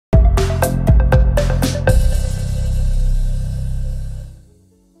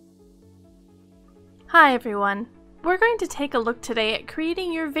Hi everyone! We're going to take a look today at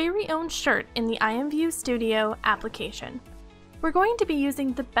creating your very own shirt in the IMVU Studio application. We're going to be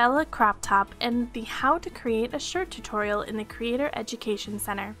using the Bella crop top and the How to Create a Shirt tutorial in the Creator Education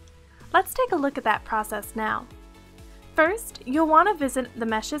Center. Let's take a look at that process now. First, you'll want to visit the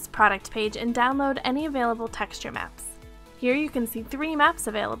Meshes product page and download any available texture maps. Here you can see 3 maps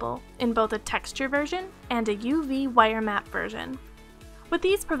available, in both a texture version and a UV wire map version. With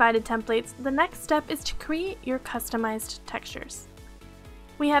these provided templates, the next step is to create your customized textures.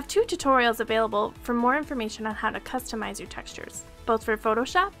 We have 2 tutorials available for more information on how to customize your textures, both for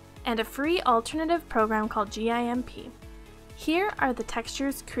Photoshop and a free alternative program called GIMP. Here are the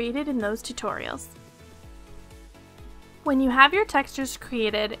textures created in those tutorials. When you have your textures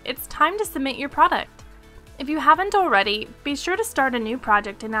created, it's time to submit your product. If you haven't already, be sure to start a new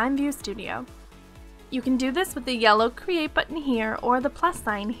project in IMVU Studio. You can do this with the yellow Create button here or the plus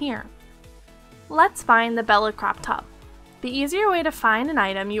sign here. Let's find the Bella crop top. The easier way to find an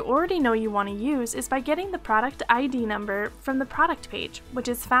item you already know you want to use is by getting the product ID number from the product page, which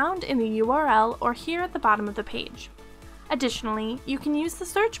is found in the URL or here at the bottom of the page. Additionally, you can use the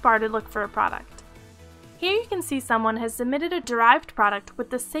search bar to look for a product. Here you can see someone has submitted a derived product with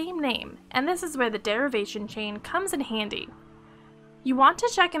the same name, and this is where the derivation chain comes in handy. You want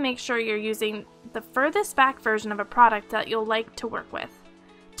to check and make sure you're using the furthest back version of a product that you'll like to work with.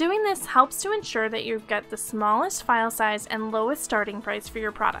 Doing this helps to ensure that you get the smallest file size and lowest starting price for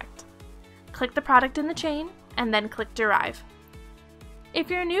your product. Click the product in the chain and then click Derive.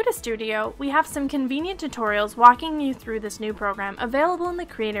 If you're new to Studio, we have some convenient tutorials walking you through this new program available in the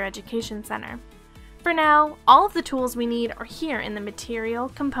Creator Education Center. For now, all of the tools we need are here in the Material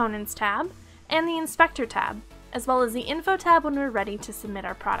Components tab and the Inspector tab, as well as the Info tab when we're ready to submit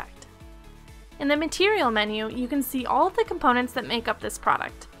our product. In the Material menu, you can see all of the components that make up this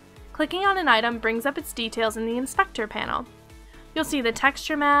product. Clicking on an item brings up its details in the Inspector panel. You'll see the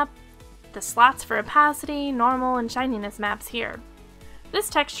texture map, the slots for opacity, normal, and shininess maps here. This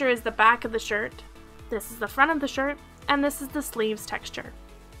texture is the back of the shirt, this is the front of the shirt, and this is the sleeves texture.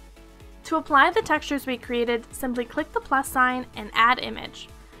 To apply the textures we created, simply click the plus sign and Add Image.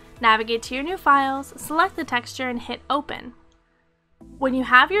 Navigate to your new files, select the texture, and hit Open. When you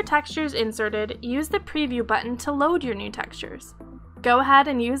have your textures inserted, use the Preview button to load your new textures. Go ahead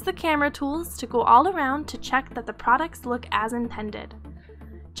and use the camera tools to go all around to check that the products look as intended.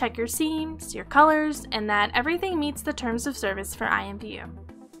 Check your seams, your colors, and that everything meets the terms of service for IMVU.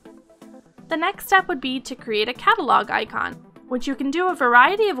 The next step would be to create a catalog icon, which you can do a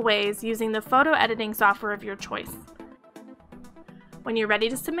variety of ways using the photo editing software of your choice. When you're ready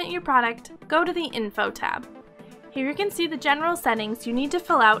to submit your product, go to the Info tab. Here you can see the general settings you need to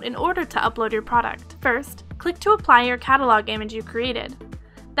fill out in order to upload your product. First, click to apply your catalog image you created.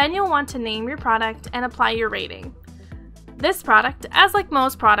 Then you'll want to name your product and apply your rating. This product, as like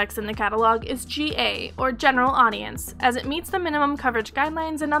most products in the catalog, is GA, or General Audience, as it meets the minimum coverage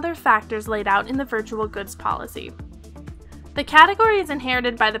guidelines and other factors laid out in the Virtual Goods Policy. The category is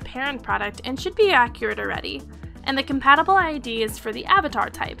inherited by the parent product and should be accurate already, and the compatible ID is for the avatar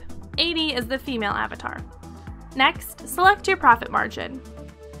type. 80 is the female avatar. Next, select your profit margin.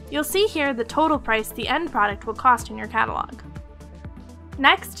 You'll see here the total price the end product will cost in your catalog.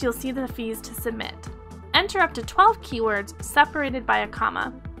 Next, you'll see the fees to submit. Enter up to 12 keywords separated by a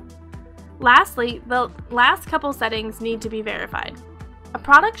comma. Lastly, the last couple settings need to be verified. A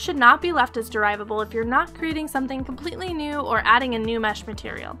product should not be left as derivable if you're not creating something completely new or adding a new mesh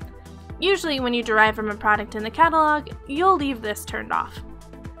material. Usually when you derive from a product in the catalog, you'll leave this turned off.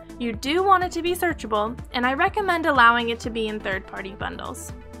 You do want it to be searchable, and I recommend allowing it to be in third-party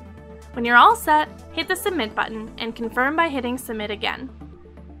bundles. When you're all set, hit the Submit button and confirm by hitting Submit again.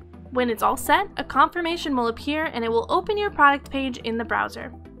 When it's all set, a confirmation will appear and it will open your product page in the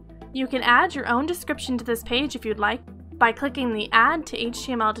browser. You can add your own description to this page if you'd like by clicking the Add to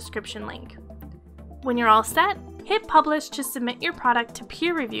HTML description link. When you're all set, hit Publish to submit your product to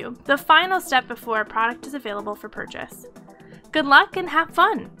peer review, the final step before a product is available for purchase. Good luck and have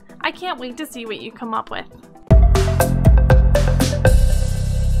fun! I can't wait to see what you come up with.